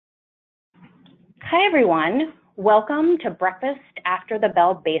Hi, everyone. Welcome to Breakfast After the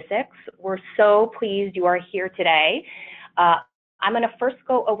Bell Basics. We're so pleased you are here today. I'm going to first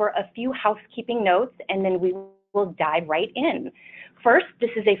go over a few housekeeping notes, and then we will dive right in. First, this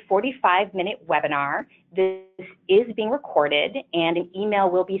is a 45-minute webinar. This is being recorded, and an email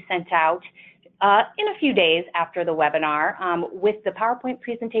will be sent out in a few days after the webinar with the PowerPoint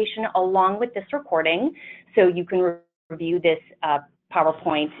presentation along with this recording, so you can review this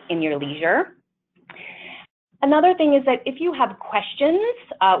PowerPoint in your leisure. Another thing is that if you have questions,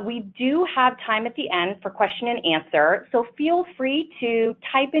 we do have time at the end for question and answer, so feel free to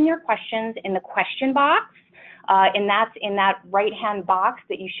type in your questions in the question box, and that's in that right-hand box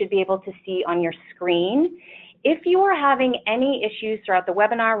that you should be able to see on your screen. If you are having any issues throughout the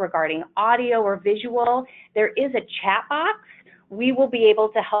webinar regarding audio or visual, there is a chat box. We will be able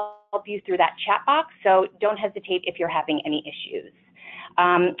to help you through that chat box, so don't hesitate if you're having any issues.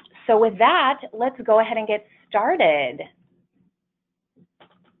 So with that, let's go ahead and get started.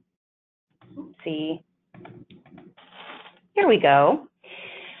 Let's see. Here we go.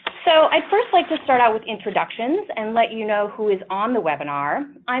 So I'd first like to start out with introductions and let you know who is on the webinar.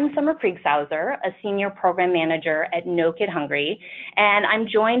 I'm Summer Kriegshauser, a Senior Program Manager at No Kid Hungry, and I'm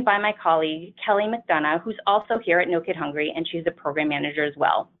joined by my colleague, Kelly McDonough, who's also here at No Kid Hungry, and she's a Program Manager as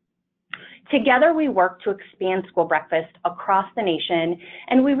well. Together, we work to expand school breakfast across the nation,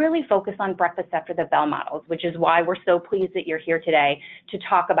 and we really focus on breakfast after the bell models, which is why we're so pleased that you're here today to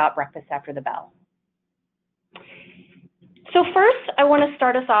talk about breakfast after the bell. So first, I want to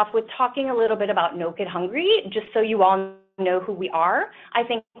start us off with talking a little bit about No Kid Hungry, just so you all know who we are. I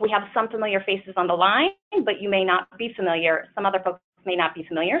think we have some familiar faces on the line, but you may not be familiar. Some other folks may not be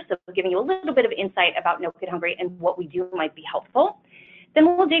familiar, so giving you a little bit of insight about No Kid Hungry and what we do might be helpful. Then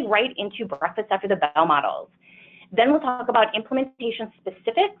we'll dig right into breakfast after the bell models. Then we'll talk about implementation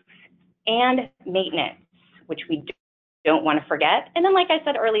specifics and maintenance, which we don't want to forget. And then, like I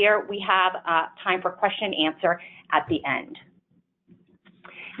said earlier, we have time for question and answer at the end.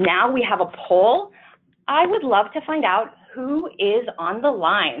 Now we have a poll. I would love to find out who is on the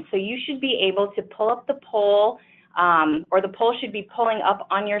line. So you should be able to pull up the poll, or the poll should be pulling up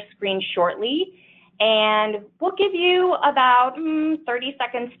on your screen shortly. And we'll give you about 30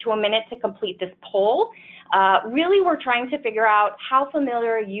 seconds to a minute to complete this poll. Really, we're trying to figure out how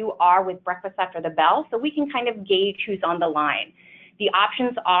familiar you are with breakfast after the bell, so we can kind of gauge who's on the line. The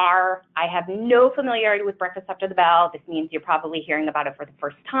options are, I have no familiarity with breakfast after the bell. This means you're probably hearing about it for the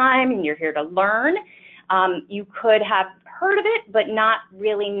first time and you're here to learn. You could have heard of it, but not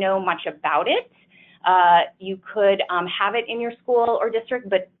really know much about it. You could have it in your school or district,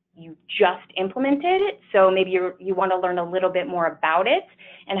 but you just implemented it, so maybe you want to learn a little bit more about it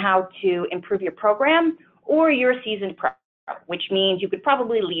and how to improve your program, or you're a seasoned pro, which means you could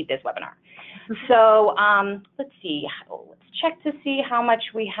probably lead this webinar. So let's see, let's check to see how much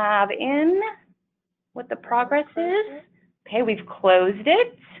we have in, what the progress is. Okay, we've closed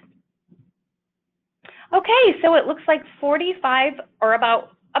it. Okay, so it looks like 45, or about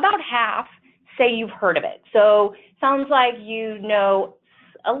half, say you've heard of it. So sounds like you know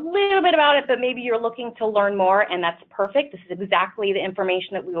a little bit about it, but maybe you're looking to learn more, and that's perfect. This is exactly the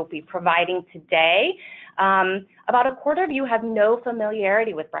information that we will be providing today. About a quarter of you have no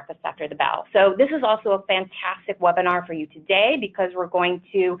familiarity with breakfast after the bell. So this is also a fantastic webinar for you today, because we're going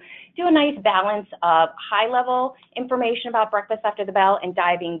to do a nice balance of high-level information about breakfast after the bell and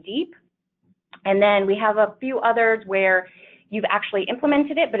diving deep. And then we have a few others where you've actually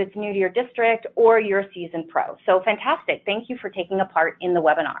implemented it, but it's new to your district, or you're a seasoned pro. So fantastic. Thank you for taking a part in the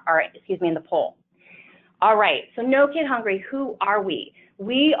webinar, or excuse me, in the poll. All right, so No Kid Hungry, who are we?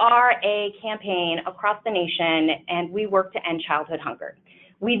 We are a campaign across the nation, and we work to end childhood hunger.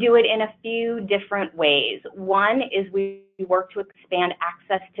 We do it in a few different ways. One is we work to expand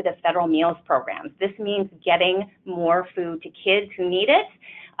access to the federal meals programs. This means getting more food to kids who need it.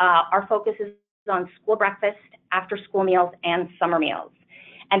 Our focus is on school breakfast, after school meals, and summer meals.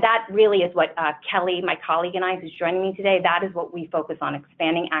 And that really is what Kelly, my colleague, and I, who's joining me today, that is what we focus on,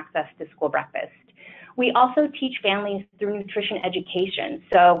 expanding access to school breakfast. We also teach families through nutrition education.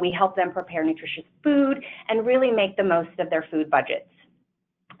 So we help them prepare nutritious food and really make the most of their food budgets.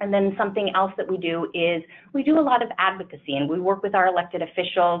 And then something else that we do is we do a lot of advocacy, and we work with our elected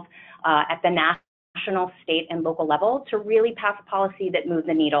officials at the national, state, and local level to really pass policy that moves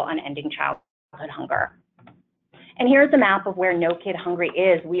the needle on ending childhood hunger. And here's a map of where No Kid Hungry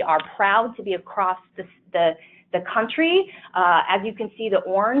is. We are proud to be across the country. As you can see, the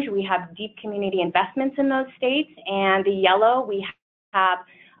orange, we have deep community investments in those states, and the yellow, we have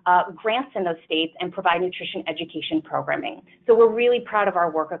grants in those states and provide nutrition education programming. So we're really proud of our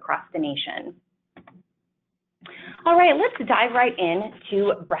work across the nation. All right, let's dive right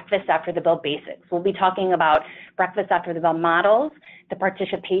into breakfast after the bell basics. We'll be talking about breakfast after the bell models, the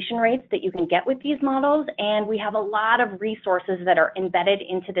participation rates that you can get with these models, and we have a lot of resources that are embedded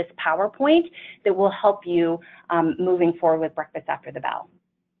into this PowerPoint that will help you moving forward with breakfast after the bell.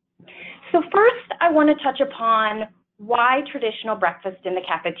 So first, I want to touch upon why traditional breakfast in the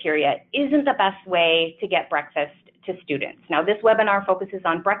cafeteria isn't the best way to get breakfast to students. Now, this webinar focuses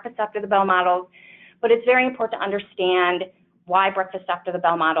on breakfast after the bell models, but it's very important to understand why breakfast after the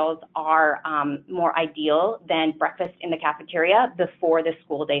bell models are more ideal than breakfast in the cafeteria before the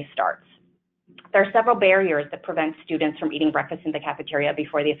school day starts. There are several barriers that prevent students from eating breakfast in the cafeteria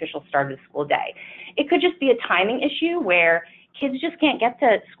before the official start of the school day. It could just be a timing issue where kids just can't get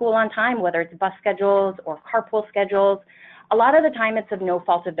to school on time, whether it's bus schedules or carpool schedules. A lot of the time it's of no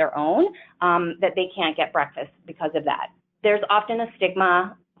fault of their own that they can't get breakfast because of that. There's often a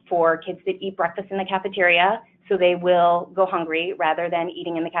stigma for kids that eat breakfast in the cafeteria, so they will go hungry rather than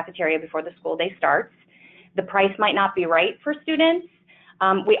eating in the cafeteria before the school day starts. The price might not be right for students.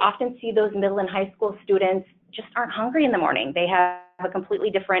 We often see those middle and high school students just aren't hungry in the morning. They have a completely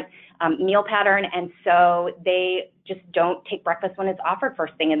different meal pattern, and so they just don't take breakfast when it's offered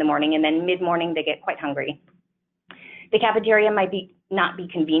first thing in the morning, and then mid-morning they get quite hungry. The cafeteria might not be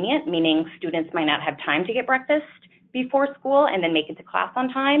convenient, meaning students might not have time to get breakfast before school and then make it to class on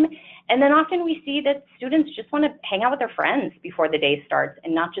time. And then often we see that students just want to hang out with their friends before the day starts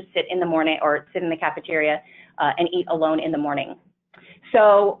and not just sit in the morning or sit in the cafeteria and eat alone in the morning.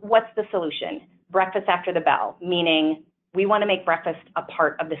 So what's the solution? Breakfast after the bell, meaning we want to make breakfast a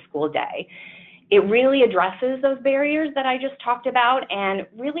part of the school day. It really addresses those barriers that I just talked about and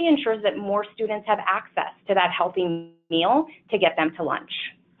really ensures that more students have access to that healthy meal to get them to lunch.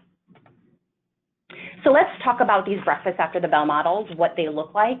 So let's talk about these breakfast after the bell models, what they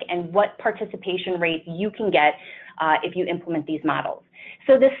look like, and what participation rates you can get if you implement these models.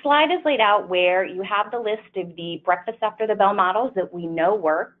 So this slide is laid out where you have the list of the breakfast after the bell models that we know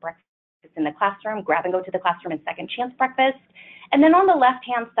work: breakfast in the classroom, grab and go to the classroom, and second chance breakfast. And then on the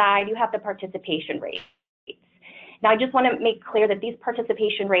left-hand side, you have the participation rates. Now, I just want to make clear that these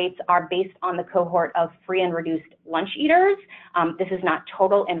participation rates are based on the cohort of free and reduced lunch eaters. This is not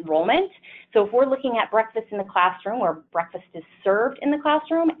total enrollment. So if we're looking at breakfast in the classroom, where breakfast is served in the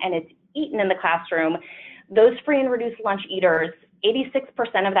classroom and it's eaten in the classroom, those free and reduced lunch eaters,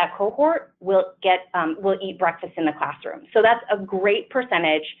 86% of that cohort will eat breakfast in the classroom. So that's a great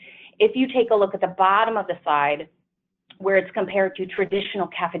percentage. If you take a look at the bottom of the slide, where it's compared to traditional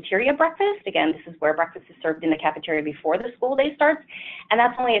cafeteria breakfast, again, this is where breakfast is served in the cafeteria before the school day starts, and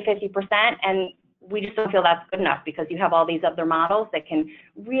that's only at 50%, and we just don't feel that's good enough because you have all these other models that can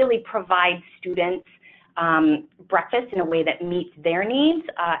really provide students breakfast in a way that meets their needs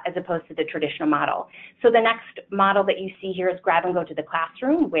as opposed to the traditional model. So the next model that you see here is grab and go to the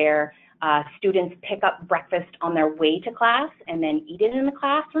classroom, where students pick up breakfast on their way to class and then eat it in the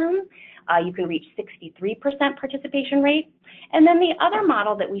classroom. You can reach 63% participation rate. And then the other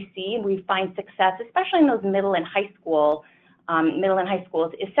model that we see and we find success, especially in those middle and high schools,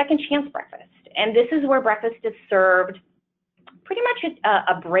 is second chance breakfast. And this is where breakfast is served pretty much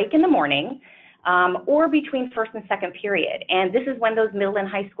a break in the morning or between first and second period. And this is when those middle and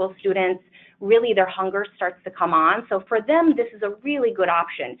high school students, really their hunger starts to come on. So for them, this is a really good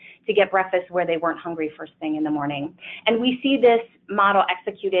option to get breakfast where they weren't hungry first thing in the morning. And we see this model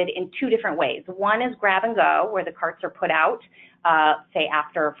executed in two different ways. One is grab and go, where the carts are put out, say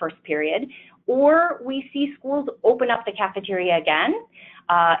after first period, or we see schools open up the cafeteria again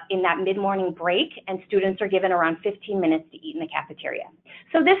in that mid-morning break, and students are given around 15 minutes to eat in the cafeteria.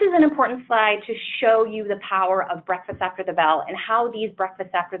 So this is an important slide to show you the power of breakfast after the bell and how these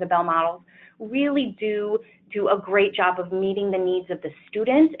breakfast after the bell models really do a great job of meeting the needs of the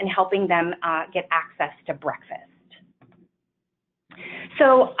students and helping them get access to breakfast.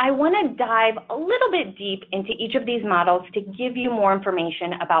 So I want to dive a little bit deep into each of these models to give you more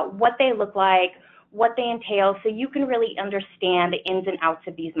information about what they look like, what they entail, so you can really understand the ins and outs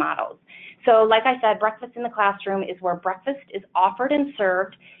of these models. So like I said, breakfast in the classroom is where breakfast is offered and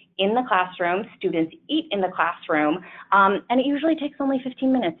served in the classroom. Students eat in the classroom, and it usually takes only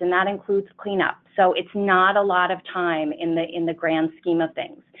 15 minutes, and that includes cleanup. So it's not a lot of time in the grand scheme of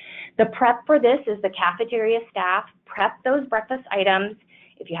things. The prep for this is the cafeteria staff prep those breakfast items.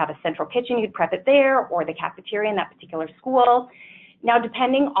 If you have a central kitchen, you'd prep it there, or the cafeteria in that particular school. Now,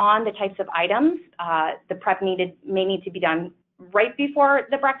 depending on the types of items, the prep may need to be done right before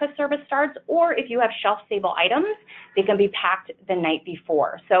the breakfast service starts, or if you have shelf-stable items, they can be packed the night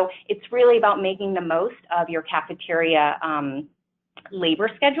before. So it's really about making the most of your cafeteria labor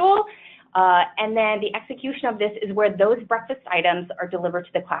schedule. And then the execution of this is where those breakfast items are delivered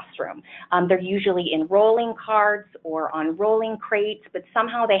to the classroom. They're usually in rolling carts or on rolling crates, but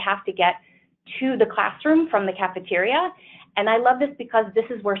somehow they have to get to the classroom from the cafeteria. And I love this because this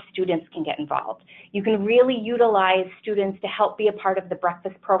is where students can get involved. You can really utilize students to help be a part of the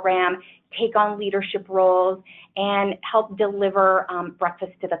breakfast program, take on leadership roles, and help deliver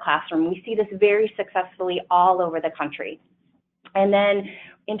breakfast to the classroom. We see this very successfully all over the country. And then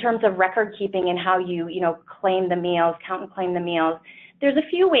in terms of record keeping and how you claim the meals, count and claim the meals, there's a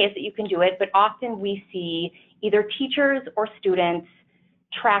few ways that you can do it, but often we see either teachers or students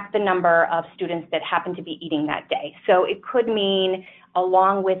track the number of students that happen to be eating that day. So it could mean,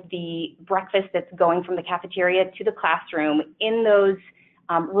 along with the breakfast that's going from the cafeteria to the classroom, in those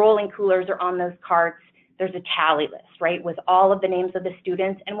rolling coolers or on those carts, there's a tally list, right, with all of the names of the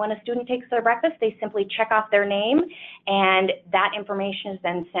students. And when a student takes their breakfast, they simply check off their name, and that information is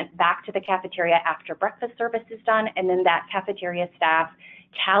then sent back to the cafeteria after breakfast service is done, and then that cafeteria staff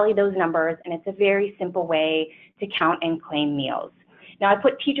tally those numbers, and it's a very simple way to count and claim meals. Now, I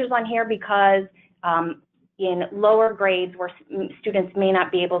put teachers on here because in lower grades where students may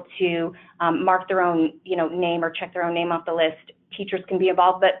not be able to mark their own name or check their own name off the list, teachers can be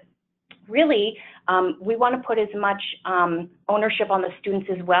involved. But really, we want to put as much ownership on the students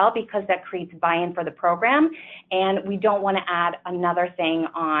as well, because that creates buy-in for the program, and we don't want to add another thing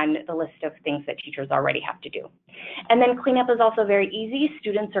on the list of things that teachers already have to do. And then cleanup is also very easy.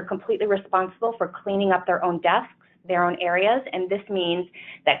 Students are completely responsible for cleaning up their own desks, their own areas, and this means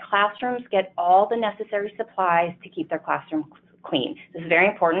that classrooms get all the necessary supplies to keep their classroom clean. This is very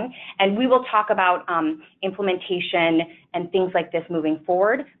important, and we will talk about implementation and things like this moving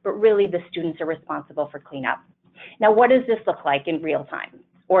forward, but really the students are responsible for cleanup. Now, what does this look like in real time?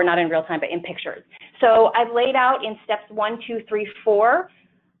 Or not in real time, but in pictures. So I've laid out in steps 1, 2, 3, 4,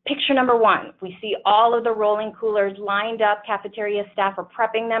 picture number 1, we see all of the rolling coolers lined up. Cafeteria staff are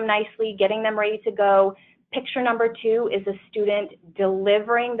prepping them nicely, getting them ready to go. Picture number 2 is a student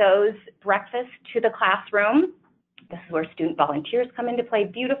delivering those breakfasts to the classroom. This is where student volunteers come into play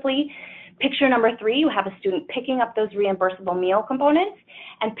beautifully. Picture number 3, you have a student picking up those reimbursable meal components.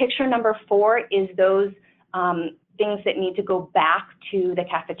 And picture number 4 is those things that need to go back to the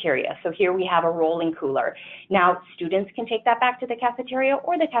cafeteria. So here we have a rolling cooler. Now, students can take that back to the cafeteria,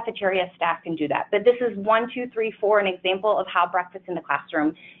 or the cafeteria staff can do that. But this is 1, 2, 3, 4, an example of how breakfast in the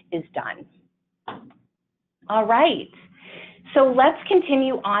classroom is done. All right, so let's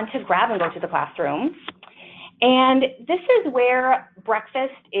continue on to grab and go to the classroom. And this is where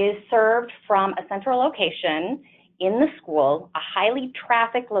breakfast is served from a central location in the school, a highly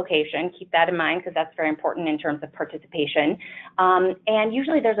trafficked location. Keep that in mind, because that's very important in terms of participation. And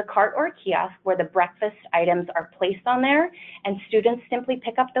usually there's a cart or a kiosk where the breakfast items are placed on there, and students simply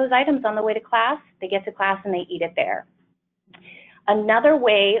pick up those items on the way to class. They get to class and they eat it there. Another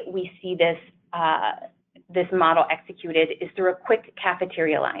way we see this model executed is through a quick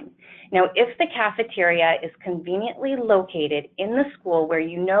cafeteria line. Now, if the cafeteria is conveniently located in the school where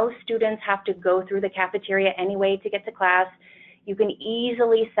students have to go through the cafeteria anyway to get to class, you can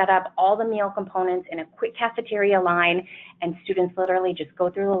easily set up all the meal components in a quick cafeteria line, and students literally just go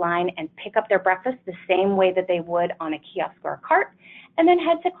through the line and pick up their breakfast the same way that they would on a kiosk or a cart, and then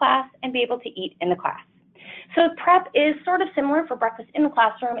head to class and be able to eat in the class. So prep is sort of similar for breakfast in the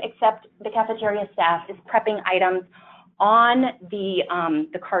classroom, except the cafeteria staff is prepping items on the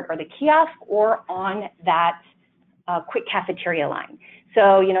cart or the kiosk, or on that quick cafeteria line.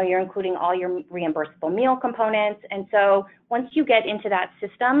 So, you're including all your reimbursable meal components. And so once you get into that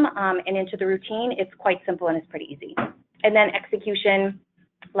system and into the routine, it's quite simple and it's pretty easy. And then execution,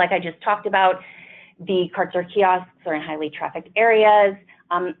 like I just talked about, the carts or kiosks are in highly trafficked areas.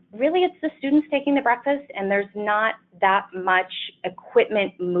 Really, it's the students taking the breakfast, and there's not that much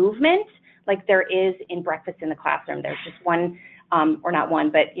equipment movement like there is in breakfast in the classroom. There's just one, or not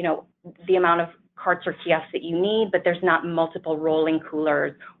one, but the amount of carts or kiosks that you need, but there's not multiple rolling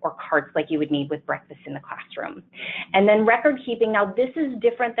coolers or carts like you would need with breakfast in the classroom. And then record keeping. Now, this is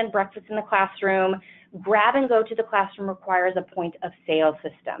different than breakfast in the classroom. Grab and go to the classroom requires a point of sale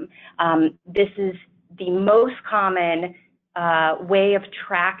system. This is the most common way of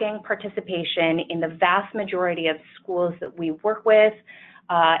tracking participation in the vast majority of schools that we work with,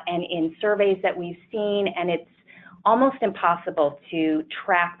 and in surveys that we've seen, and it's almost impossible to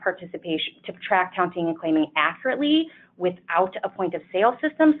track participation, to track counting and claiming accurately without a point of sale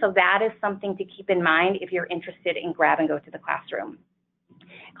system. So that is something to keep in mind if you're interested in grab and go to the classroom.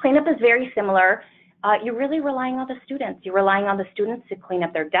 Cleanup is very similar. you're really relying on the students. You're relying on the students to clean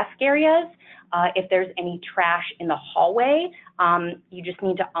up their desk areas. If there's any trash in the hallway, you just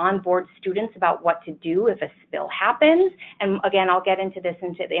need to onboard students about what to do if a spill happens. And again, I'll get into this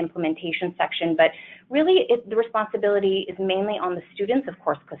into the implementation section, but really the responsibility is mainly on the students. Of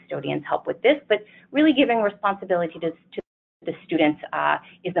course, custodians help with this, but really giving responsibility to the students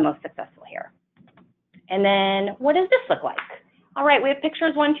is the most successful here. And then what does this look like? All right, we have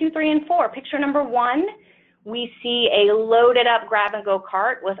pictures 1, 2, 3, and 4. Picture number 1, we see a loaded up grab-and-go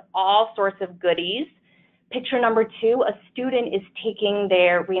cart with all sorts of goodies. Picture number 2, a student is taking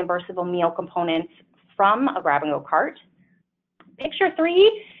their reimbursable meal components from a grab-and-go cart. Picture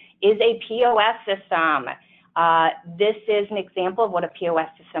 3 is a POS system. This is an example of what a POS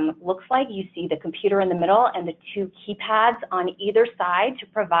system looks like. You see the computer in the middle and the 2 keypads on either side to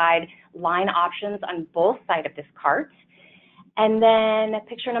provide line options on both sides of this cart. And then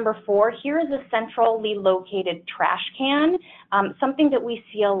picture number 4, here is a centrally located trash can. Something that we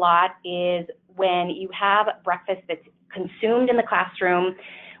see a lot is when you have breakfast that's consumed in the classroom,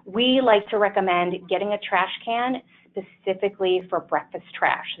 we like to recommend getting a trash can specifically for breakfast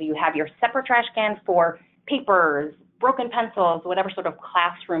trash. So you have your separate trash can for papers, broken pencils, whatever sort of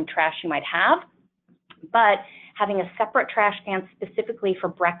classroom trash you might have. But having a separate trash can specifically for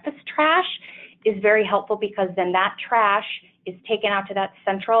breakfast trash is very helpful, because then that trash is taken out to that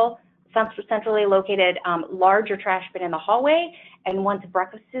centrally located larger trash bin in the hallway, and once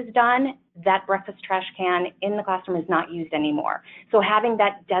breakfast is done, that breakfast trash can in the classroom is not used anymore. So having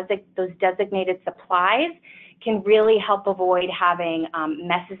that those designated supplies can really help avoid having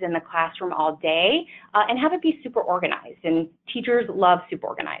messes in the classroom all day, and have it be super organized, and teachers love super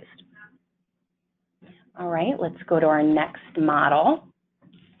organized. All right, let's go to our next model.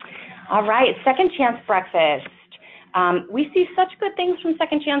 All right, Second Chance Breakfast. We see such good things from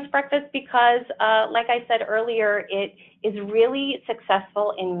Second Chance Breakfast because, like I said earlier, it is really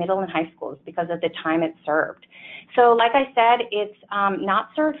successful in middle and high schools because of the time it's served. So like I said, it's not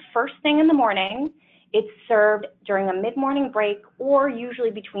served first thing in the morning. It's served during a mid-morning break, or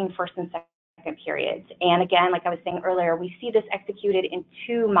usually between first and second periods. And again, like I was saying earlier, we see this executed in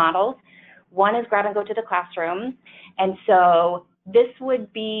 2 models. One is grab and go to the classroom. And so this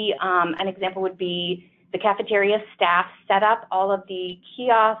would be, an example would be the cafeteria staff set up all of the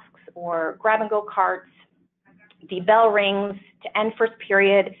kiosks or grab-and-go carts. The bell rings to end first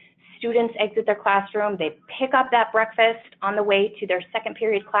period. Students exit their classroom. They pick up that breakfast on the way to their second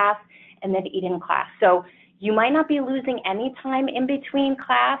period class and then eat in class. So you might not be losing any time in between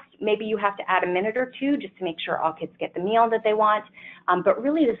class. Maybe you have to add a minute or 2 just to make sure all kids get the meal that they want. But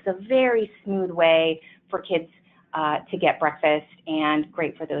really, this is a very smooth way for kids to get breakfast, and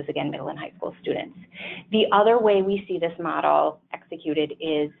great for those, again, middle and high school students. The other way we see this model executed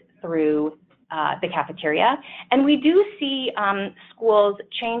is through the cafeteria. And we do see schools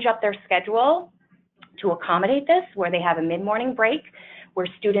change up their schedule to accommodate this, where they have a mid-morning break, where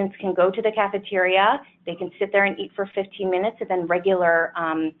students can go to the cafeteria, they can sit there and eat for 15 minutes, and then regular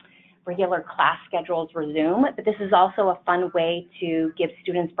class schedules resume. But this is also a fun way to give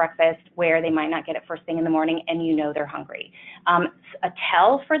students breakfast where they might not get it first thing in the morning and you know they're hungry. A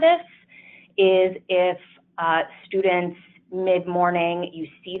tell for this is if students mid-morning, you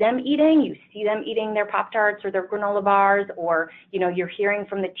see them eating their Pop-Tarts or their granola bars, or you're hearing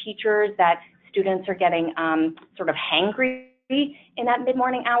from the teachers that students are getting sort of hangry in that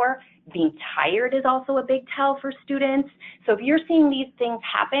mid-morning hour. Being tired is also a big tell for students. So if you're seeing these things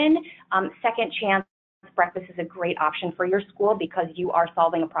happen, Second Chance Breakfast is a great option for your school because you are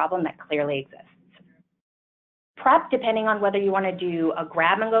solving a problem that clearly exists. Prep, depending on whether you want to do a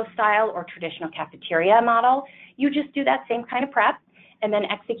grab-and-go style or traditional cafeteria model, you just do that same kind of prep. And then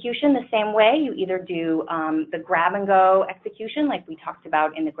execution, the same way. You either do the grab-and-go execution like we talked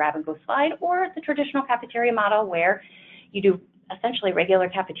about in the grab-and-go slide, or the traditional cafeteria model where you do essentially regular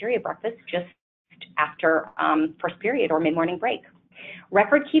cafeteria breakfast just after first period or mid-morning break.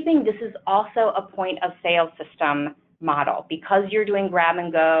 Record keeping, this is also a point of sale system model. Because you're doing grab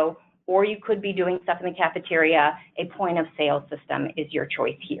and go, or you could be doing stuff in the cafeteria, a point of sale system is your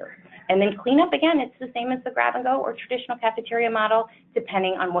choice here. And then cleanup, again, it's the same as the grab and go or traditional cafeteria model,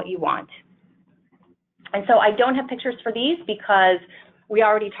 depending on what you want. And so I don't have pictures for these because we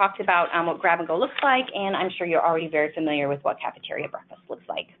already talked about what grab and go looks like, and I'm sure you're already very familiar with what cafeteria breakfast looks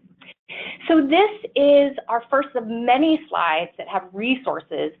like. So this is our first of many slides that have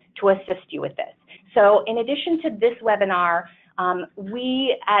resources to assist you with this. So in addition to this webinar,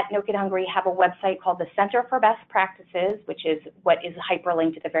 we at No Kid Hungry have a website called the Center for Best Practices, which is what is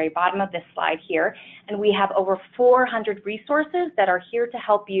hyperlinked at the very bottom of this slide here. And we have over 400 resources that are here to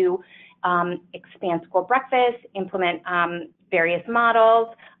help you expand school breakfast, implement various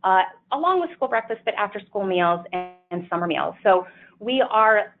models, along with school breakfast, but after school meals and summer meals. So we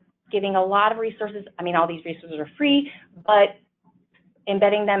are giving a lot of resources. I mean, all these resources are free, but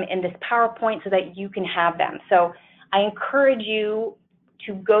embedding them in this PowerPoint so that you can have them. So I encourage you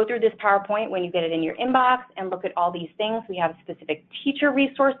to go through this PowerPoint when you get it in your inbox and look at all these things. We have specific teacher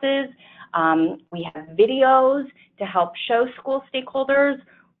resources. We have videos to help show school stakeholders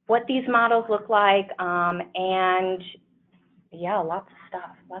what these models look like, and yeah, lots of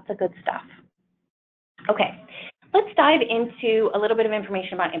stuff, lots of good stuff. Okay, let's dive into a little bit of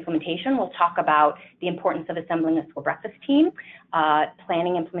information about implementation. We'll talk about the importance of assembling a school breakfast team,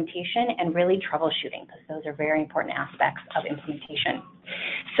 planning implementation, and really troubleshooting, because those are very important aspects of implementation.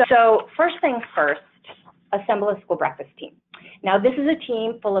 So first things first, assemble a school breakfast team. Now, this is a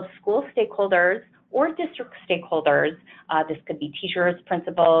team full of school stakeholders or district stakeholders. This could be teachers,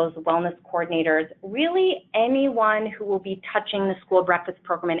 principals, wellness coordinators, really anyone who will be touching the school breakfast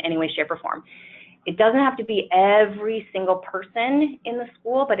program in any way, shape, or form. It doesn't have to be every single person in the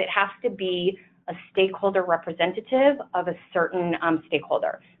school, but it has to be a stakeholder representative of a certain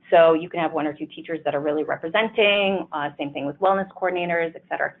stakeholder. So you can have one or two teachers that are really representing, same thing with wellness coordinators, et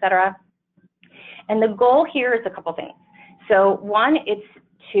cetera, et cetera. And the goal here is a couple things. So one, it's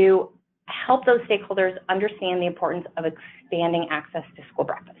to help those stakeholders understand the importance of expanding access to school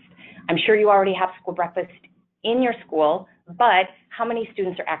breakfast. I'm sure you already have school breakfast in your school, but how many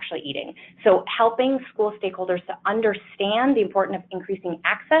students are actually eating? So helping school stakeholders to understand the importance of increasing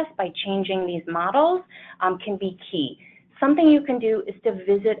access by changing these models can be key. Something you can do is to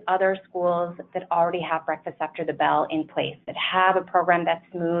visit other schools that already have breakfast after the bell in place, that have a program that's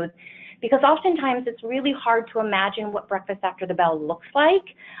smooth, because oftentimes it's really hard to imagine what breakfast after the bell looks like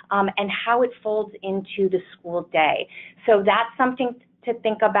and how it folds into the school day. So that's something to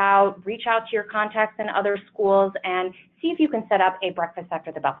think about. Reach out to your contacts in other schools and see if you can set up a breakfast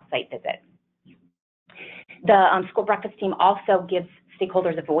after the bell site visit. The school breakfast team also gives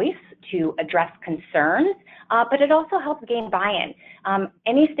stakeholders a voice to address concerns, but it also helps gain buy-in.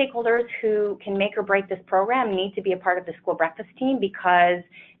 Any stakeholders who can make or break this program need to be a part of the school breakfast team, because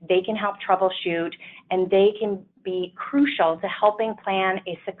they can help troubleshoot and they can be crucial to helping plan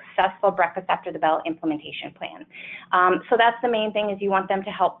a successful breakfast after the bell implementation plan. So that's the main thing, is you want them to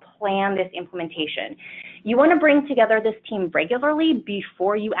help plan this implementation. You want to bring together this team regularly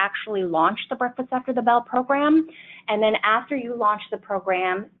before you actually launch the breakfast after the bell program. And then after you launch the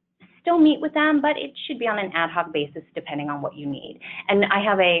program, still meet with them, but it should be on an ad hoc basis depending on what you need. And I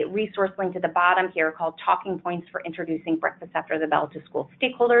have a resource link at the bottom here called Talking Points for Introducing Breakfast After the Bell to School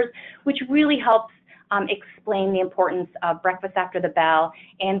Stakeholders, which really helps explain the importance of breakfast after the bell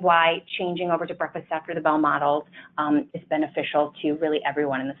and why changing over to breakfast after the bell models is beneficial to really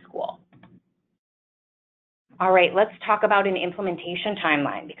everyone in the school. All right, let's talk about an implementation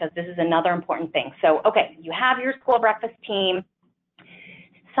timeline, because this is another important thing. So, okay, you have your school breakfast team.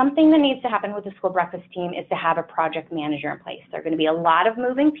 Something that needs to happen with the school breakfast team is to have a project manager in place. There are going to be a lot of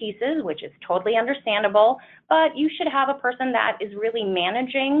moving pieces, which is totally understandable, but you should have a person that is really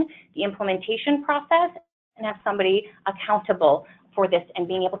managing the implementation process and have somebody accountable for this and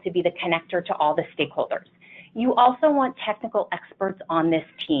being able to be the connector to all the stakeholders. You also want technical experts on this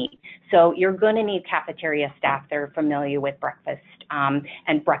team. So you're going to need cafeteria staff that are familiar with breakfast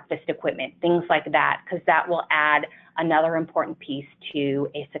and breakfast equipment, things like that, because that will add another important piece to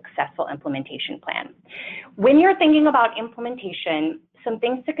a successful implementation plan. When you're thinking about implementation, some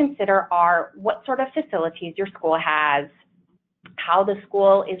things to consider are what sort of facilities your school has, how the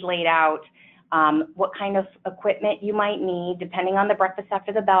school is laid out, what kind of equipment you might need depending on the breakfast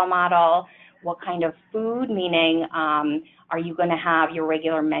after the bell model, what kind of food, meaning are you going to have your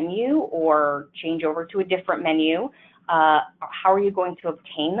regular menu or change over to a different menu? How are you going to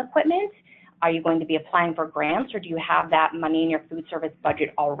obtain the equipment? Are you going to be applying for grants, or do you have that money in your food service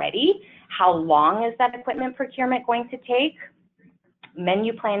budget already? How long is that equipment procurement going to take?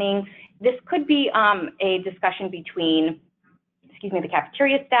 Menu planning. This could be a discussion between, the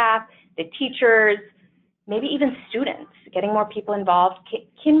cafeteria staff, the teachers, maybe even students. Getting more people involved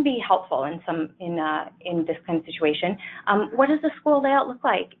can be helpful in this kind of situation. What does the school layout look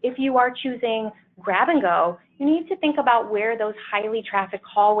like? If you are choosing grab and go, you need to think about where those highly trafficked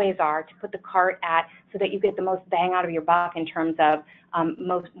hallways are to put the cart at, so that you get the most bang out of your buck in terms of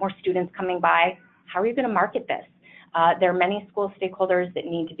more students coming by. How are you going to market this? There are many school stakeholders that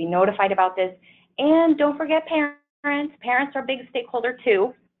need to be notified about this. And don't forget parents. Parents are a big stakeholder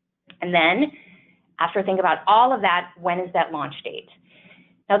too. And then after think about all of that, when is that launch date?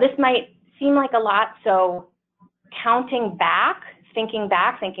 Now this might seem like a lot, so counting back thinking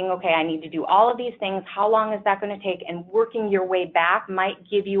back, thinking, okay, I need to do all of these things. How long is that going to take? And working your way back might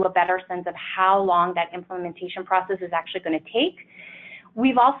give you a better sense of how long that implementation process is actually going to take.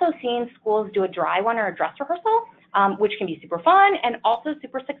 We've also seen schools do a dry one or a dress rehearsal, which can be super fun and also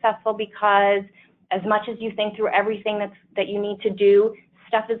super successful, because as much as you think through everything that you need to do,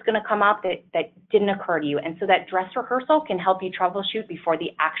 stuff is going to come up that didn't occur to you. And so that dress rehearsal can help you troubleshoot before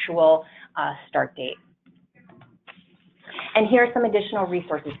the actual start date. And here are some additional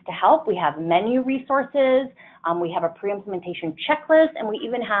resources to help. We have menu resources, we have a pre-implementation checklist, and we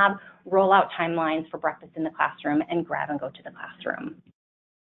even have rollout timelines for breakfast in the classroom and grab and go to the classroom.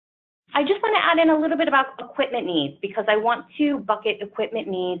 I just want to add in a little bit about equipment needs, because I want to bucket equipment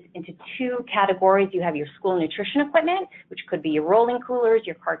needs into two categories. You have your school nutrition equipment, which could be your rolling coolers,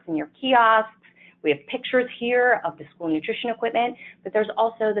 your carts and your kiosks. We have pictures here of the school nutrition equipment, but there's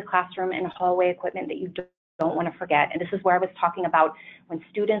also the classroom and hallway equipment that you don't want to forget. And this is where I was talking about when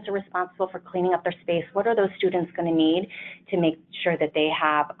students are responsible for cleaning up their space, what are those students going to need to make sure that they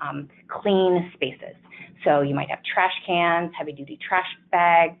have clean spaces? So you might have trash cans, heavy-duty trash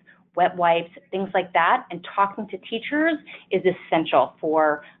bags, wet wipes, things like that, and talking to teachers is essential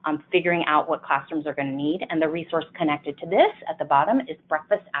for figuring out what classrooms are going to need. And the resource connected to this at the bottom is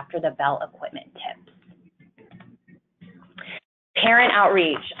breakfast after the bell equipment tips. Parent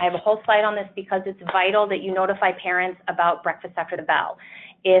outreach. I have a whole slide on this because it's vital that you notify parents about breakfast after the bell.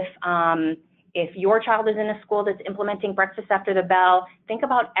 If your child is in a school that's implementing breakfast after the bell, think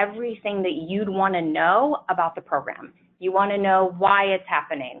about everything that you'd want to know about the program. You want to know why it's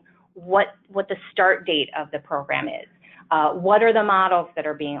happening, what the start date of the program is, what are the models that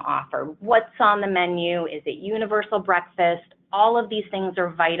are being offered, what's on the menu, is it universal breakfast? All of these things are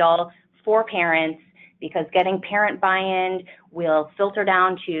vital for parents, because getting parent buy-in will filter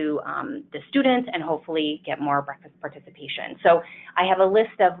down to the students and hopefully get more breakfast participation. So I have a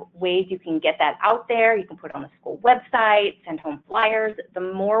list of ways you can get that out there. You can put it on the school website, send home flyers. The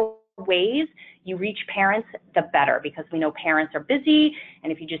more ways you reach parents, the better, because we know parents are busy,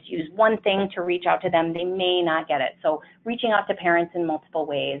 and if you just use one thing to reach out to them, they may not get it. So reaching out to parents in multiple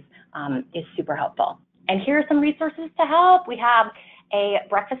ways is super helpful. And here are some resources to help. We have a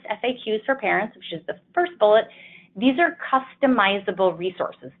breakfast FAQs for parents, which is the first bullet. These are customizable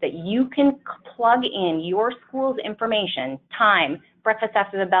resources that you can plug in your school's information, time, breakfast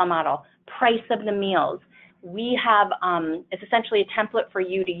after the bell model, price of the meals. We have, it's essentially a template for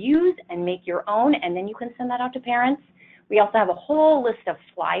you to use and make your own, and then you can send that out to parents. We also have a whole list of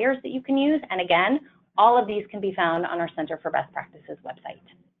flyers that you can use, and again, all of these can be found on our Center for Best Practices website.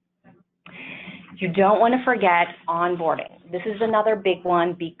 You don't want to forget onboarding. This is another big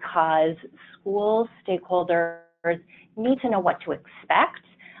one, because school stakeholders need to know what to expect.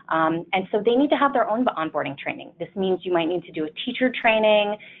 And so they need to have their own onboarding training. This means you might need to do a teacher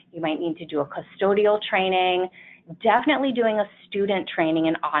training, you might need to do a custodial training, definitely doing a student training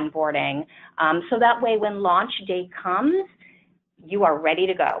and onboarding. So that way when launch day comes, you are ready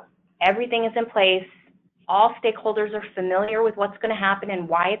to go. Everything is in place. All stakeholders are familiar with what's going to happen and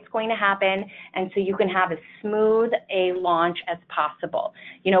why it's going to happen, and so you can have as smooth a launch as possible.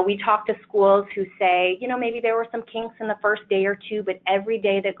 You know, we talk to schools who say, you know, maybe there were some kinks in the first day or two, but every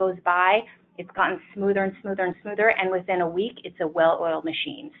day that goes by, it's gotten smoother and smoother and smoother, and within a week, it's a well-oiled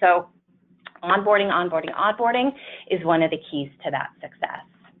machine. So onboarding, onboarding, onboarding is one of the keys to that success.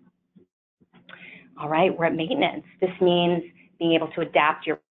 All right, we're at maintenance. This means being able to adapt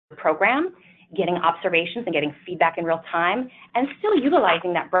your program, getting observations and getting feedback in real time, and still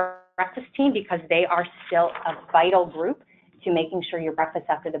utilizing that breakfast team, because they are still a vital group to making sure your breakfast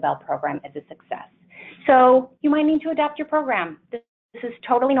after the bell program is a success. So you might need to adapt your program. This is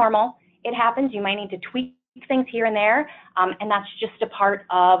totally normal. It happens. You might need to tweak things here and there, and that's just a part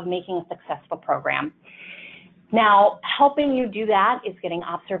of making a successful program. Now, helping you do that is getting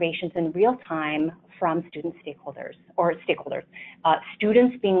observations in real time from student stakeholders,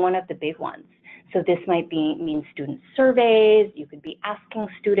 students being one of the big ones. So this might mean student surveys, you could be asking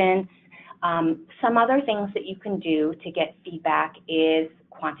students. Some other things that you can do to get feedback is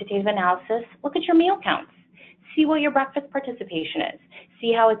quantitative analysis. Look at your meal counts. See what your breakfast participation is.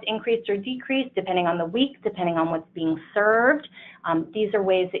 See how it's increased or decreased depending on the week, depending on what's being served. These are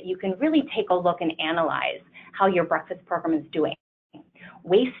ways that you can really take a look and analyze how your breakfast program is doing.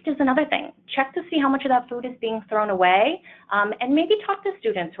 Waste is another thing. Check to see how much of that food is being thrown away, and maybe talk to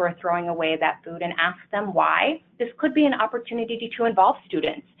students who are throwing away that food and ask them why. This could be an opportunity to involve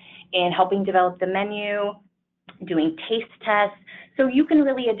students in helping develop the menu, doing taste tests, so you can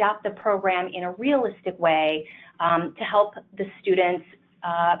really adapt the program in a realistic way to help the students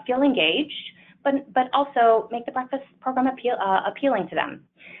feel engaged, but also make the breakfast program appealing to them.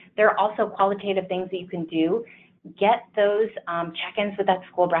 There are also qualitative things that you can do. Get those check-ins with that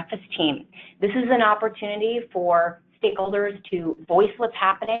school breakfast team. This is an opportunity for stakeholders to voice what's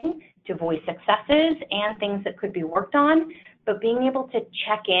happening, to voice successes and things that could be worked on, but being able to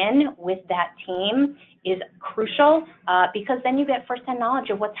check in with that team is crucial because then you get firsthand knowledge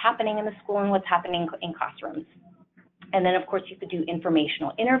of what's happening in the school and what's happening in classrooms. And then, of course, you could do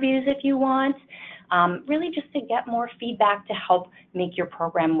informational interviews if you want, really just to get more feedback to help make your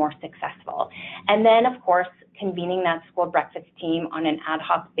program more successful. And then, of course, convening that school breakfast team on an ad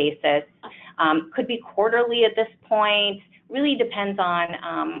hoc basis. Could be quarterly at this point, really depends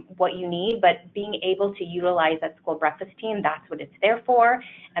on what you need, but being able to utilize that school breakfast team, that's what it's there for.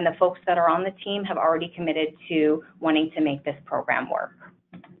 And the folks that are on the team have already committed to wanting to make this program work.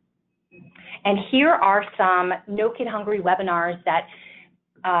 And here are some No Kid Hungry webinars that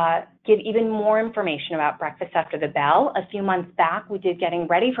give even more information about Breakfast After the Bell. A few months back, we did Getting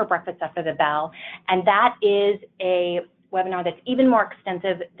Ready for Breakfast After the Bell, and that is a webinar that's even more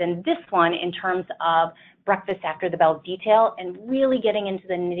extensive than this one in terms of Breakfast After the Bell detail and really getting into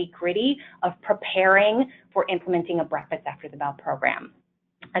the nitty-gritty of preparing for implementing a Breakfast After the Bell program.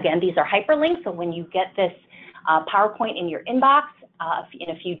 Again, these are hyperlinks, so when you get this PowerPoint in your inbox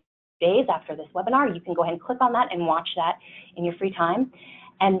in a few days after this webinar, you can go ahead and click on that and watch that in your free time.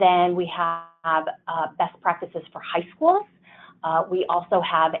 And then we have best practices for high schools. We also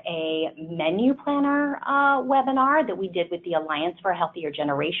have a menu planner webinar that we did with the Alliance for a Healthier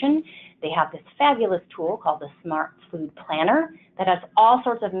Generation. They have this fabulous tool called the Smart Food Planner that has all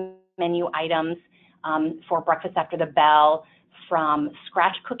sorts of menu items for Breakfast After the Bell, from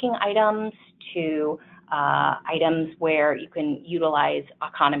scratch cooking items to items where you can utilize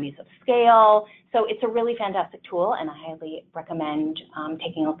economies of scale. So it's a really fantastic tool, and I highly recommend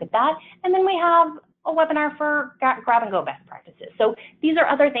taking a look at that. And then we have a webinar for grab and go best practices. So these are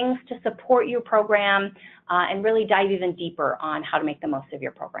other things to support your program and really dive even deeper on how to make the most of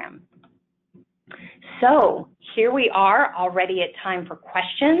your program. So here we are already at time for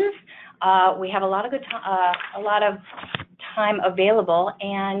questions. We have a lot of time available,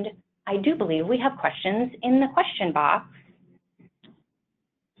 and I do believe we have questions in the question box.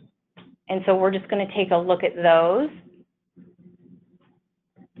 And so we're just going to take a look at those.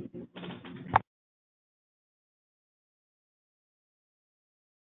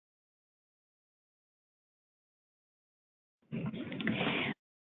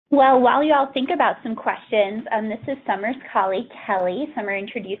 Well, while you all think about some questions, this is Summer's colleague, Kelly. Summer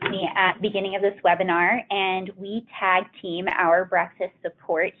introduced me at the beginning of this webinar, and we tag team our breakfast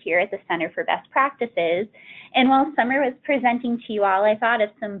support here at the Center for Best Practices. And while Summer was presenting to you all, I thought of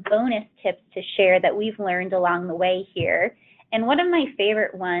some bonus tips to share that we've learned along the way here. And one of my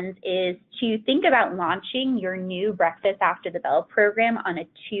favorite ones is to think about launching your new Breakfast After the Bell program on a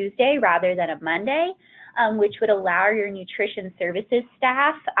Tuesday rather than a Monday. Which would allow your nutrition services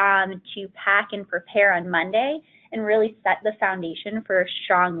staff to pack and prepare on Monday and really set the foundation for a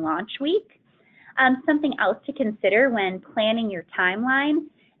strong launch week. Something else to consider when planning your timeline: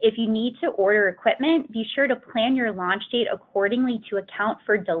 if you need to order equipment, be sure to plan your launch date accordingly to account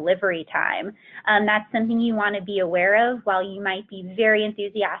for delivery time. That's something you want to be aware of. While you might be very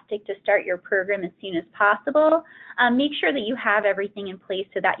enthusiastic to start your program as soon as possible, make sure that you have everything in place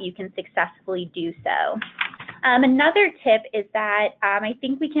so that you can successfully do so. Another tip is that I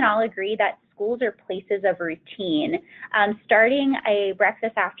think we can all agree that schools are places of routine. Starting a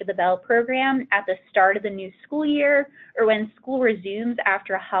Breakfast After the Bell program at the start of the new school year or when school resumes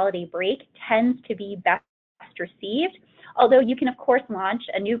after a holiday break tends to be best received, although you can of course launch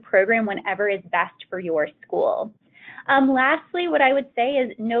a new program whenever is best for your school. Lastly, what I would say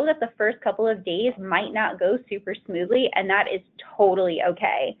is know that the first couple of days might not go super smoothly, and that is totally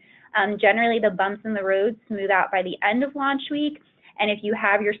okay. Generally, the bumps in the road smooth out by the end of launch week, and if you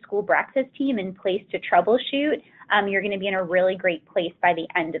have your school breakfast team in place to troubleshoot, you're going to be in a really great place by the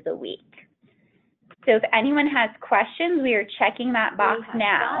end of the week. So if anyone has questions, we are checking that box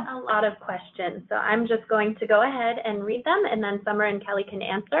now. Got a lot of questions, so I'm just going to go ahead and read them, and then Summer and Kelly can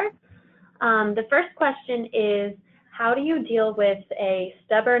answer. The first question is, how do you deal with a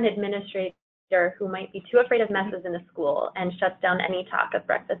stubborn administrator who might be too afraid of messes in the school and shuts down any talk of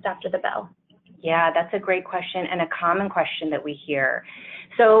Breakfast After the Bell? Yeah, that's a great question and a common question that we hear.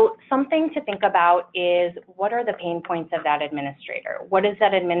 So something to think about is, what are the pain points of that administrator? What does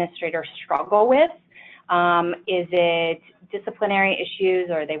that administrator struggle with? Is it disciplinary issues?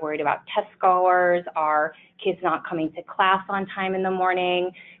 Or are they worried about test scores? Are kids not coming to class on time in the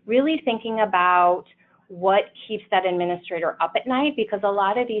morning? Really thinking about what keeps that administrator up at night, because a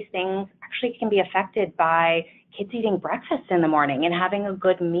lot of these things actually can be affected by kids eating breakfast in the morning and having a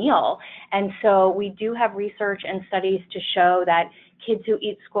good meal. And so we do have research and studies to show that kids who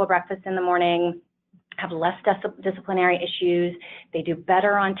eat school breakfast in the morning have less disciplinary issues, they do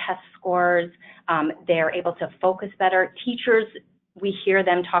better on test scores, they're able to focus better. Teachers, we hear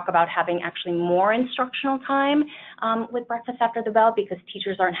them talk about having actually more instructional time with breakfast after the bell because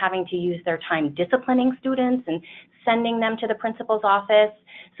teachers aren't having to use their time disciplining students and sending them to the principal's office.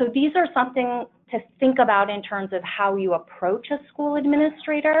 So these are something to think about in terms of how you approach a school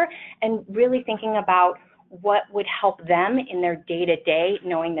administrator and really thinking about what would help them in their day-to-day,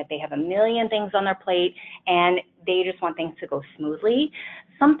 knowing that they have a million things on their plate and they just want things to go smoothly.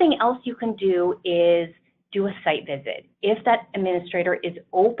 Something else you can do is do a site visit. If that administrator is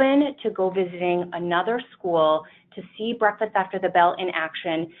open to go visiting another school to see breakfast after the bell in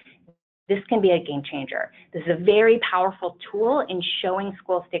action, this can be a game changer. This is a very powerful tool in showing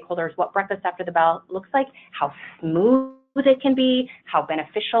school stakeholders what breakfast after the bell looks like, how smooth it can be, how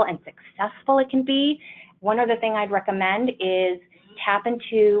beneficial and successful it can be. One other thing I'd recommend is tap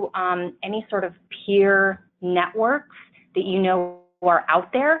into any sort of peer networks that you know are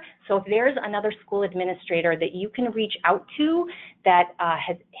out there. So if there's another school administrator that you can reach out to that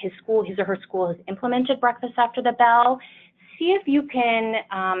his or her school has implemented breakfast after the bell, see if you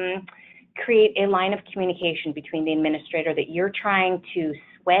can create a line of communication between the administrator that you're trying to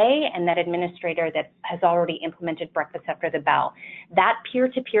sway and that administrator that has already implemented breakfast after the bell. That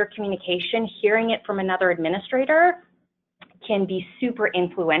peer-to-peer communication, hearing it from another administrator, can be super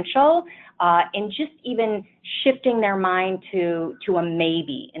influential in just even shifting their mind to a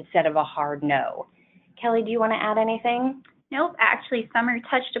maybe instead of a hard no. Kelly, do you want to add anything? Nope, actually Summer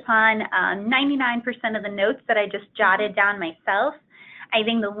touched upon 99% of the notes that I just jotted down myself. I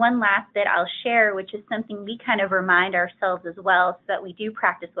think the one last bit I'll share, which is something we kind of remind ourselves as well so that we do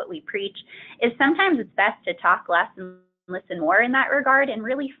practice what we preach, is sometimes it's best to talk less and listen more in that regard and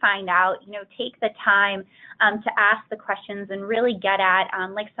really find out, take the time to ask the questions and really get at,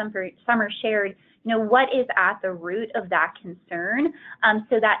 like Summer shared, what is at the root of that concern,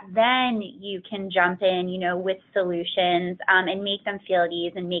 so that then you can jump in, with solutions and make them feel at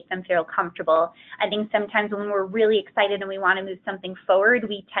ease and make them feel comfortable. I think sometimes when we're really excited and we want to move something forward,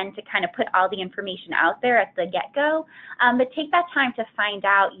 we tend to kind of put all the information out there at the get-go, but take that time to find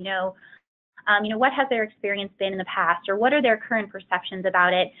out, what has their experience been in the past, or what are their current perceptions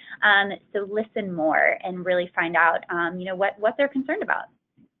about it? So listen more and really find out, what they're concerned about.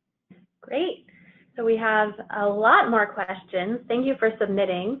 Great. So we have a lot more questions. Thank you for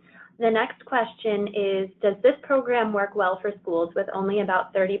submitting. The next question is, does this program work well for schools with only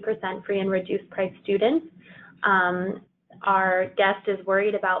about 30% free and reduced price students? Our guest is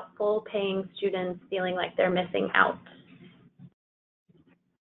worried about full paying students feeling like they're missing out.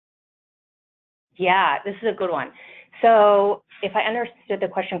 Yeah, this is a good one. So if I understood the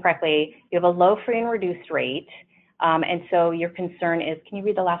question correctly, you have a low free and reduced rate. And so your concern is, can you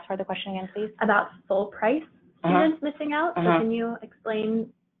read the last part of the question again, please? About full price students missing out. So can you explain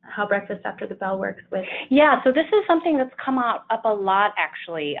how breakfast after the bell works with? Yeah, so this is something that's come up a lot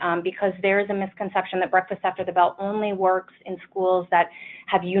actually, because there is a misconception that breakfast after the bell only works in schools that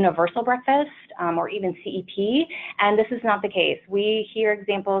have universal breakfast or even CEP, and this is not the case. We hear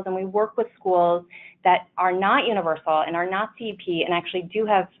examples and we work with schools that are not universal and are not CEP and actually do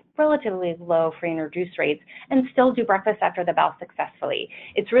have relatively low free and reduced rates and still do breakfast after the bell successfully.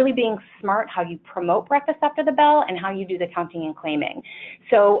 It's really being smart how you promote breakfast after the bell and how you do the counting and claiming.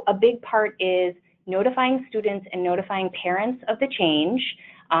 So a big part is notifying students and notifying parents of the change,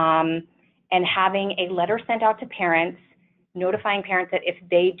 and having a letter sent out to parents notifying parents that if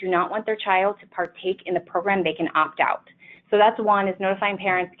they do not want their child to partake in the program, they can opt out. So that's one, is notifying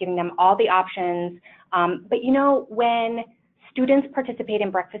parents, giving them all the options. But when students participate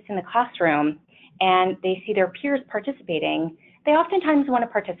in breakfast in the classroom and they see their peers participating, they oftentimes want to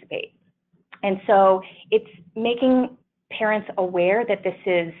participate. And so it's making parents aware that this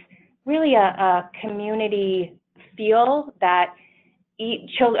is really a community feel that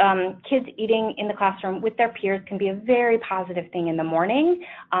kids eating in the classroom with their peers can be a very positive thing in the morning.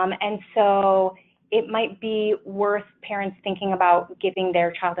 And so it might be worth parents thinking about giving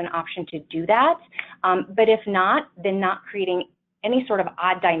their child an option to do that. But if not, then not creating any sort of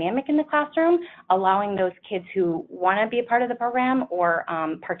odd dynamic in the classroom, allowing those kids who want to be a part of the program or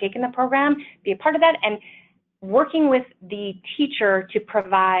partake in the program, be a part of that, and working with the teacher to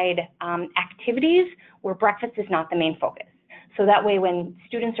provide activities where breakfast is not the main focus. So that way when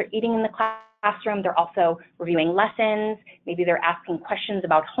students are eating in the classroom, they're also reviewing lessons, maybe they're asking questions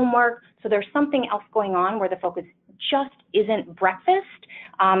about homework. So there's something else going on where the focus just isn't breakfast,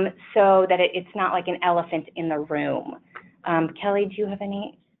 so that it's not like an elephant in the room. Kelly, do you have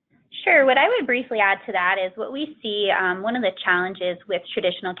any? Sure. What I would briefly add to that is what we see, one of the challenges with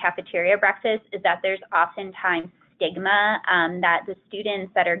traditional cafeteria breakfast is that there's oftentimes stigma that the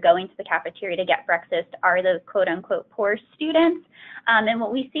students that are going to the cafeteria to get breakfast are the quote-unquote poor students. And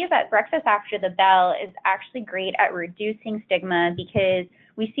what we see is that breakfast after the bell is actually great at reducing stigma because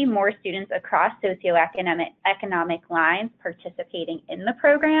we see more students across socioeconomic lines participating in the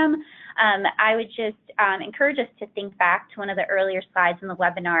program. I would just encourage us to think back to one of the earlier slides in the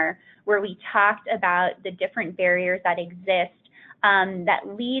webinar where we talked about the different barriers that exist that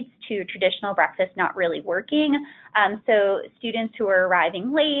leads to traditional breakfast not really working. So students who are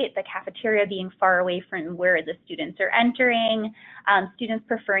arriving late, the cafeteria being far away from where the students are entering, students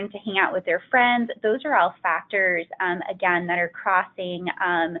preferring to hang out with their friends, those are all factors, again, that are crossing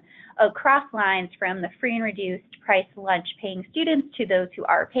across lines from the free and reduced price lunch paying students to those who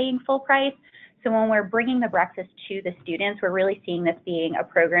are paying full price. So when we're bringing the breakfast to the students, we're really seeing this being a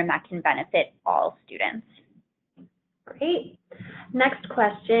program that can benefit all students. Great. Next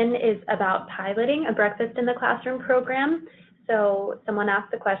question is about piloting a breakfast in the classroom program. So someone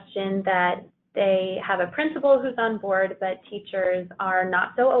asked the question that they have a principal who's on board, but teachers are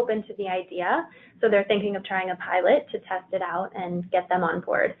not so open to the idea. So they're thinking of trying a pilot to test it out and get them on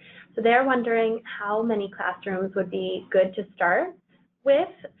board. So they're wondering how many classrooms would be good to start with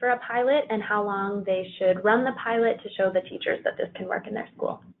for a pilot and how long they should run the pilot to show the teachers that this can work in their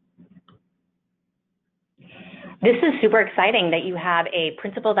school. This is super exciting that you have a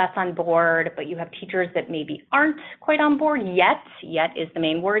principal that's on board, but you have teachers that maybe aren't quite on board yet. Yet is the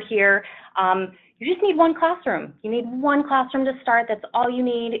main word here. You just need one classroom. You need one classroom to start. That's all you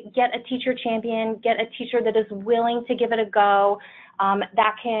need. Get a teacher champion. Get a teacher that is willing to give it a go,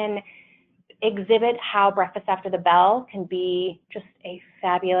 that can exhibit how breakfast after the bell can be just a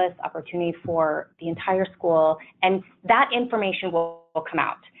fabulous opportunity for the entire school. And that information will come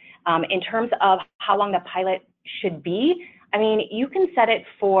out. In terms of how long the pilot should be, I mean, you can set it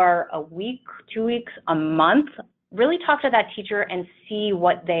for a week, 2 weeks, a month. Really talk to that teacher and see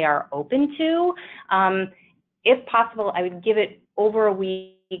what they are open to. If possible, I would give it over a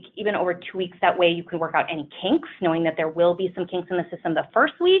week, even over 2 weeks. That way you can work out any kinks, knowing that there will be some kinks in the system the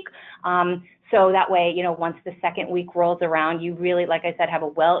first week. So that way, you know, once the second week rolls around, you really, like I said, have a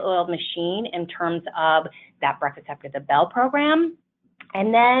well-oiled machine in terms of that breakfast after the bell program.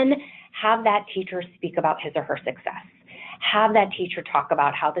 And then have that teacher speak about his or her success. Have that teacher talk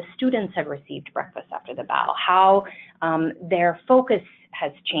about how the students have received breakfast after the bell, how their focus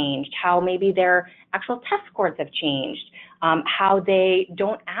has changed, how maybe their actual test scores have changed, how they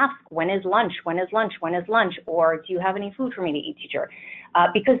don't ask, when is lunch, when is lunch, when is lunch, or do you have any food for me to eat, teacher?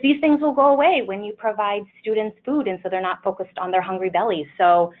 Because these things will go away when you provide students food, and so they're not focused on their hungry bellies.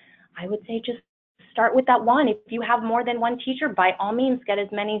 So I would say just start with that one. If you have more than one teacher, by all means, get as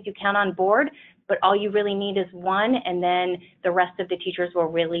many as you can on board, but all you really need is one, and then the rest of the teachers will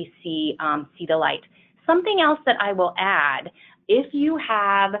really see the light. Something else that I will add, if you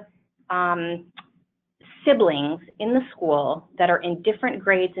have siblings in the school that are in different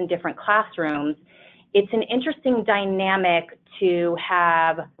grades in different classrooms, it's an interesting dynamic to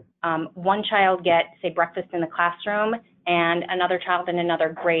have one child get, say, breakfast in the classroom and another child in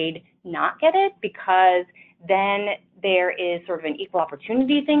another grade not get it, because then there is sort of an equal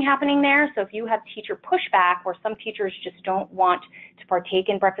opportunity thing happening there. So if you have teacher pushback where some teachers just don't want to partake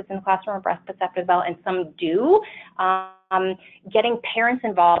in breakfast in the classroom or breakfast after the bell and some do, getting parents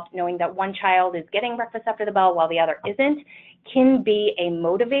involved, knowing that one child is getting breakfast after the bell while the other isn't, can be a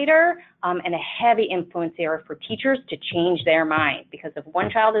motivator and a heavy influencer for teachers to change their mind. Because if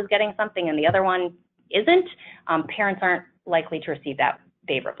one child is getting something and the other one isn't, parents aren't likely to receive that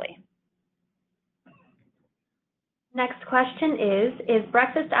favorably. Next question is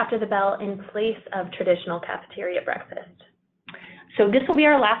breakfast after the bell in place of traditional cafeteria breakfast? So this will be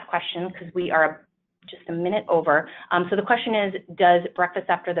our last question because we are just a minute over. So the question is, does breakfast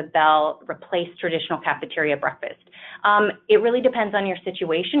after the bell replace traditional cafeteria breakfast? It really depends on your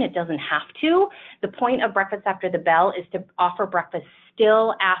situation. It doesn't have to. The point of breakfast after the bell is to offer breakfast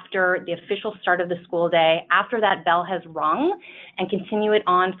still after the official start of the school day, after that bell has rung, and continue it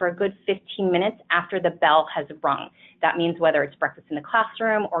on for a good 15 minutes after the bell has rung. That means whether it's breakfast in the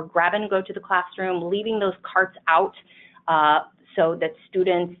classroom or grab and go to the classroom, leaving those carts out so that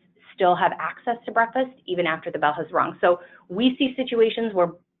students still have access to breakfast even after the bell has rung. So we see situations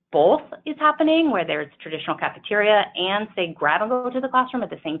where both is happening, where there's traditional cafeteria and, say, grab and go to the classroom at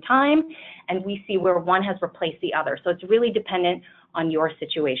the same time, and we see where one has replaced the other. So it's really dependent on your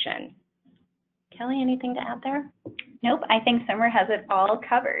situation. Kelly, anything to add there? Nope, I think Summer has it all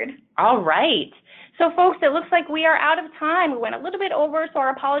covered. All right. So folks, it looks like we are out of time. We went a little bit over, so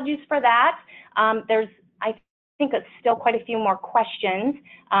our apologies for that. There's, I think, still quite a few more questions.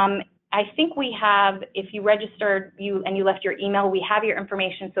 I think we have, if you registered and you left your email, we have your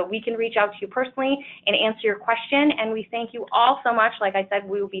information, so we can reach out to you personally and answer your question. And we thank you all so much. Like I said,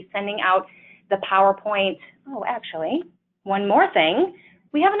 we will be sending out the PowerPoint. Oh, actually, one more thing.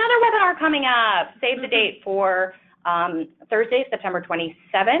 We have another webinar coming up. Save the date for Thursday, September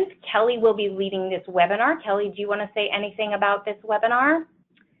 27th. Kelly will be leading this webinar. Kelly, do you want to say anything about this webinar?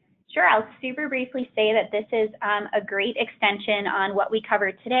 Sure, I'll super briefly say that this is a great extension on what we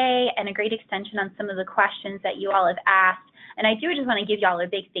covered today and a great extension on some of the questions that you all have asked. And I do just want to give you all a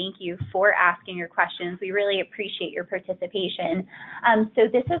big thank you for asking your questions. We really appreciate your participation. So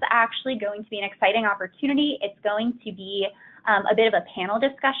this is actually going to be an exciting opportunity. It's going to be a bit of a panel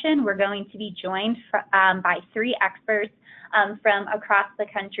discussion. We're going to be joined by 3 experts from across the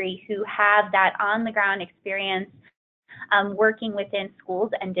country who have that on-the-ground experience working within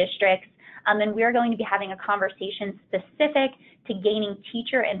schools and districts. And we're going to be having a conversation specific to gaining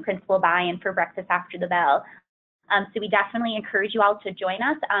teacher and principal buy-in for Breakfast After the Bell. So we definitely encourage you all to join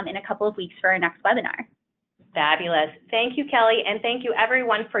us in a couple of weeks for our next webinar. Fabulous. Thank you, Kelly, and thank you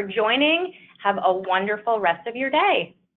everyone for joining. Have a wonderful rest of your day.